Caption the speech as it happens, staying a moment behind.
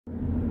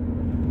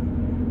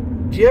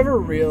Do you ever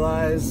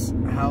realize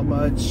how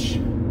much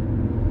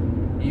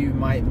you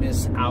might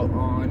miss out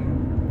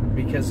on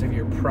because of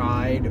your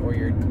pride or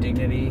your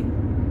dignity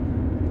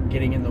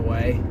getting in the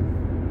way?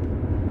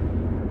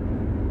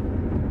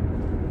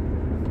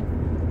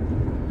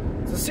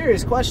 It's a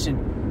serious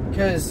question,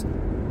 because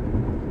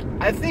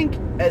I think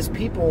as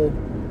people,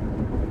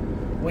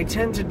 we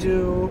tend to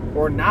do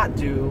or not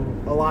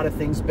do a lot of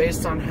things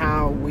based on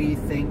how we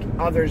think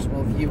others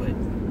will view it.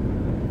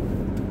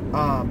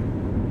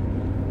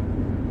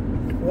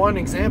 One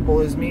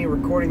example is me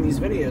recording these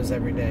videos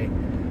every day.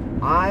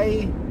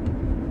 I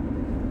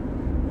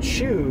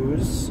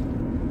choose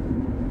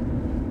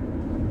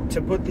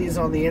to put these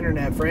on the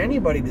internet for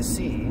anybody to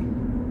see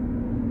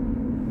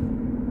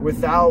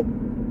without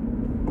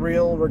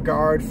real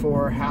regard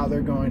for how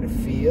they're going to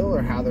feel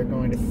or how they're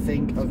going to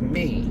think of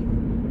me.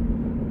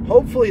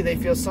 Hopefully they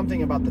feel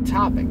something about the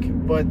topic,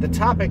 but the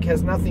topic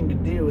has nothing to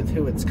do with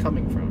who it's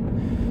coming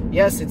from.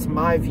 Yes, it's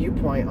my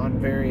viewpoint on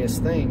various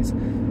things,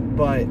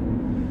 but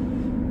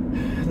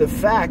the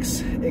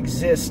facts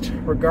exist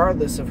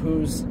regardless of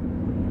who's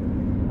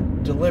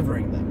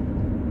delivering them.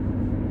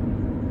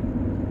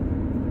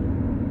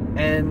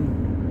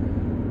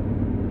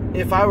 And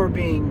if I were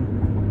being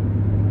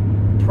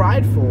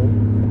prideful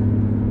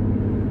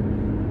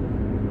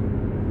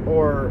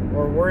or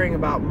worrying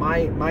about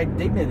my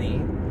dignity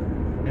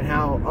and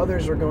how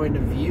others are going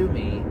to view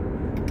me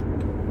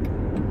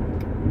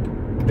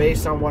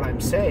based on what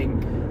I'm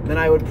saying, then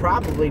I would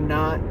probably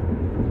not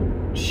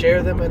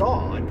share them at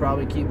all. I'd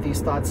probably keep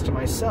these thoughts to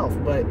myself.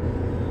 But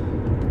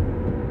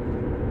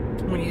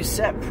when you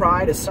set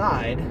pride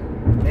aside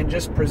and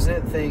just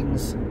present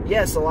things,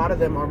 yes, a lot of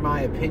them are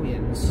my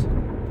opinions,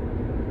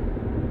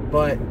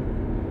 but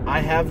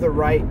I have the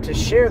right to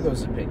share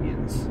those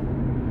opinions.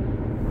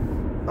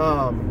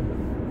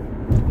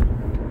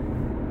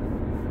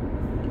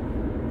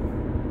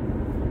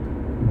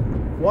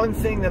 One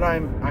thing that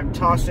I'm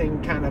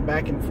tossing kind of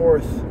back and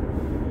forth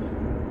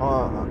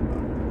on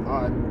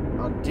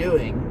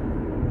doing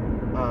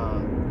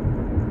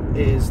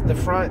is the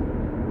front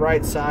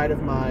right side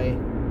of my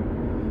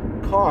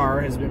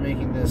car has been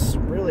making this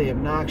really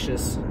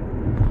obnoxious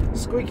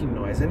squeaking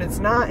noise, and it's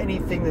not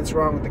anything that's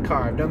wrong with the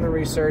car. I've done the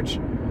research.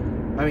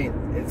 I mean,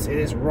 it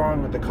is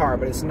wrong with the car,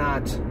 but it's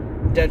not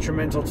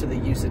detrimental to the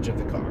usage of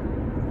the car.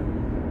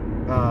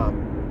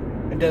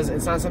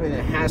 It's not something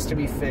that has to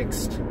be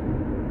fixed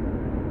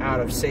out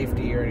of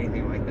safety or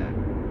anything like that.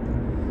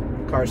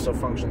 The car still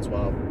functions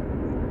well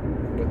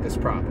with this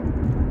problem.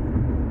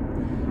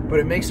 But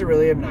it makes a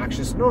really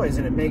obnoxious noise,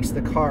 and it makes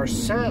the car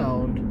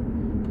sound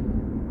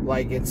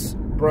like it's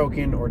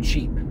broken or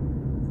cheap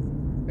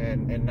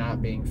and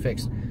not being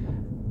fixed.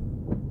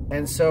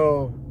 And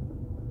so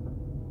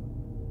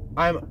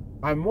I'm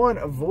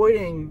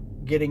avoiding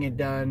getting it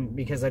done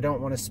because I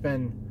don't want to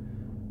spend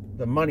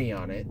the money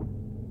on it,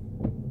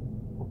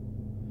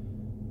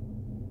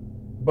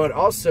 but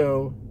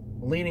also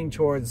leaning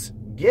towards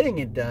getting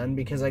it done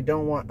because I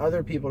don't want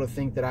other people to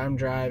think that I'm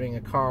driving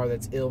a car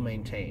that's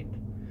ill-maintained.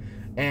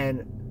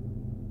 And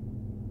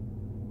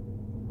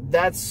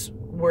that's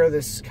where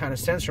this kind of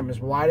stems from, is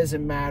why does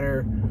it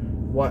matter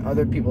what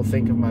other people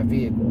think of my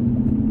vehicle?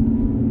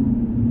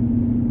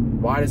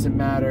 Why does it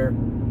matter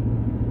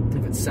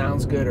if it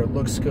sounds good or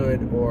looks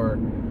good or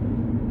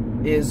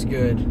is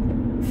good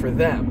for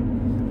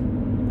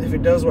them? If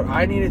it does what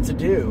I need it to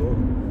do,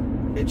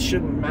 it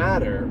shouldn't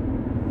matter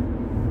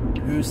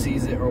who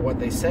sees it or what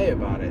they say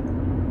about it.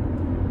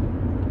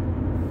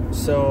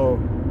 So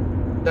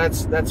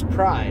that's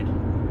pride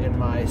in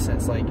my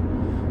sense. Like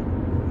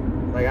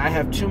I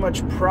have too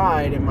much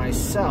pride in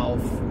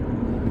myself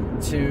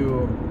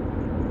to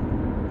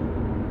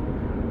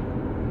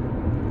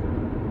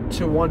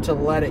want to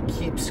let it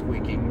keep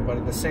squeaking, but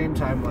at the same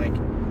time, like,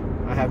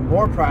 I have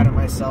more pride in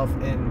myself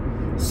in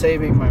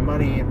saving my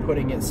money and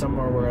putting it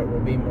somewhere where it will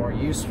be more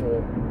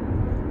useful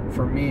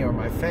for me or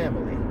my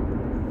family.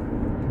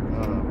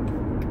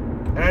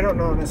 And I don't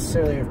know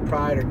necessarily if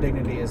pride or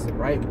dignity is the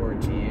right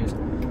word to use,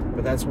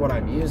 but that's what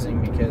I'm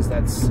using because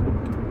that's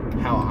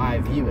how I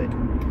view it.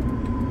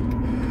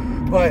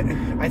 But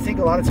I think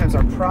a lot of times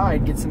our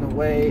pride gets in the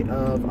way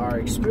of our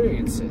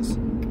experiences.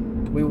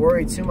 We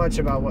worry too much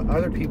about what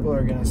other people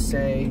are going to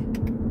say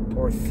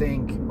or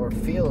think or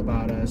feel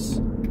about us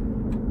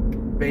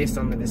based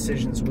on the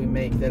decisions we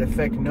make that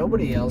affect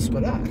nobody else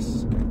but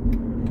us.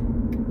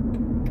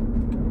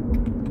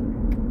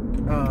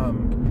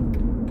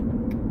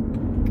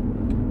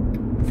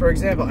 For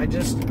example, I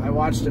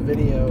watched a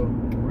video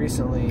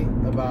recently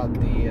about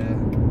the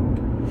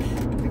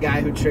guy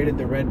who traded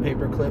the red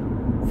paperclip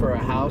for a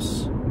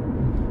house.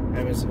 And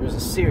it was a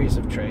series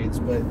of trades,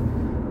 but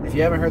if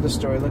you haven't heard the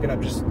story, look it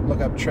up. Just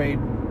look up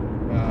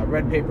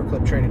red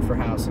paperclip traded for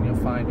house, and you'll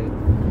find it.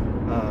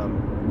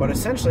 But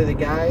essentially, the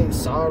guy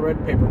saw a red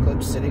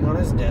paperclip sitting on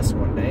his desk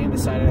one day and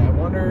decided, I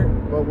wonder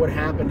what would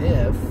happen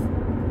if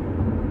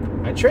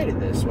I traded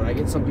this. Would I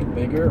get something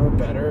bigger or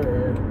better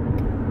or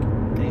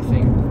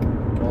anything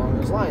along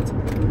those lines?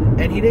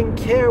 And he didn't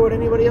care what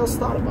anybody else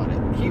thought about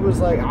it. He was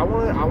like, I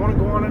want to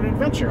go on an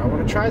adventure. I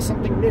want to try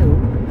something new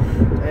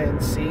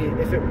and see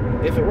if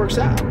it works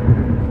out.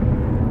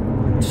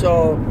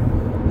 So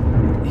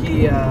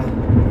he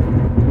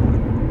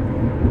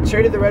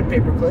traded the red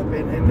paper clip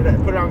and ended up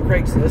put it on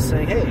Craigslist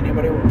saying, hey,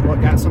 anybody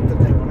got something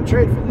they want to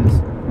trade for this?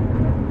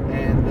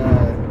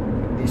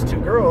 And these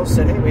two girls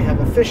said, hey, we have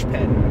a fish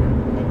pen,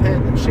 a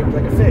pen that's shaped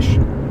like a fish.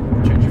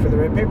 We'll trade you for the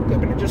red paper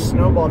clip. And it just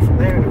snowballed from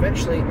there, and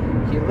eventually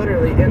he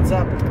literally ends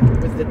up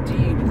with the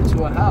deed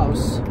to a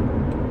house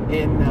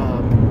in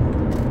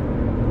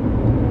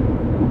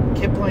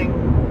Kipling.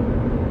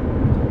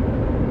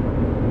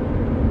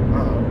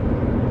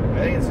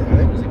 I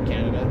think it was in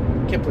Canada.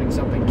 Kipling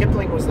something.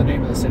 Kipling was the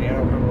name of the city. I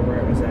don't remember where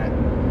it was at.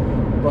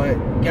 But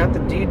got the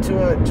deed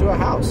to a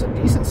house, a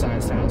decent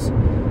sized house,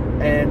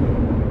 and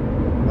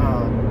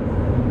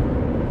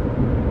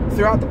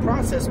throughout the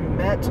process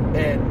met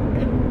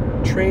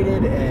and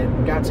traded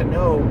and got to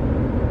know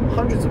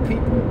hundreds of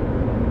people,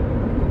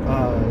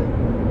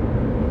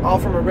 all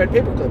from a red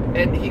paper clip.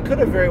 And he could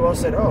have very well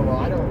said, oh, well,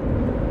 I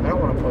don't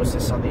want to post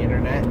this on the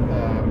internet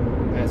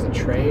as a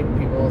trade.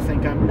 People will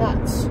think I'm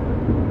nuts.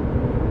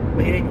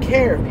 But he didn't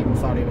care if people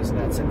thought he was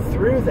nuts. And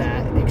through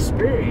that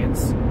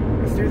experience,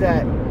 or through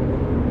that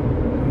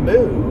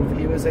move,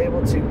 he was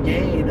able to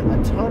gain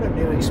a ton of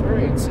new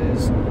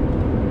experiences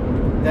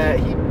that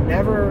he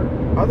never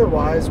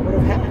otherwise would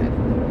have had.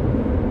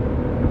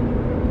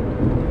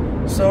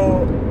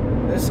 So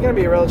this is going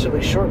to be a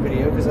relatively short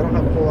video because I don't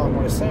have a whole lot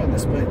more to say on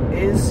this, but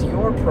is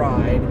your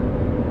pride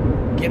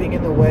getting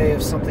in the way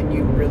of something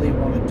you really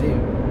want to do?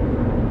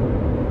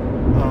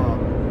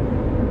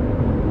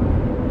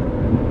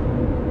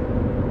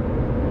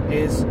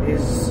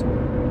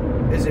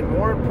 Is it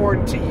more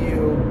important to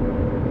you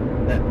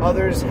that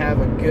others have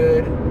a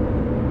good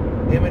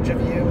image of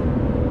you,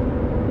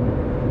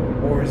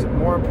 or is it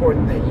more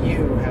important that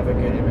you have a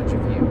good image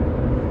of you?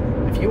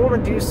 If you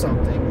want to do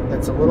something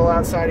that's a little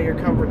outside of your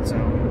comfort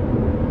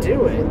zone,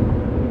 do it,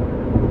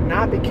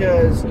 not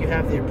because you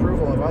have the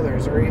approval of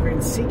others or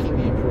even seeking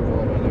the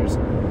approval of others,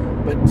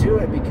 but do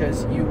it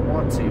because you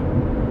want to,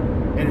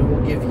 and it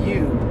will give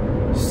you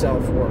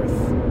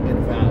self-worth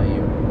and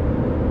value.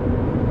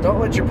 Don't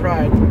let your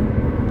pride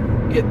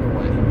get in the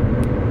way.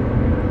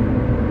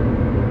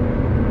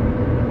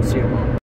 See you tomorrow.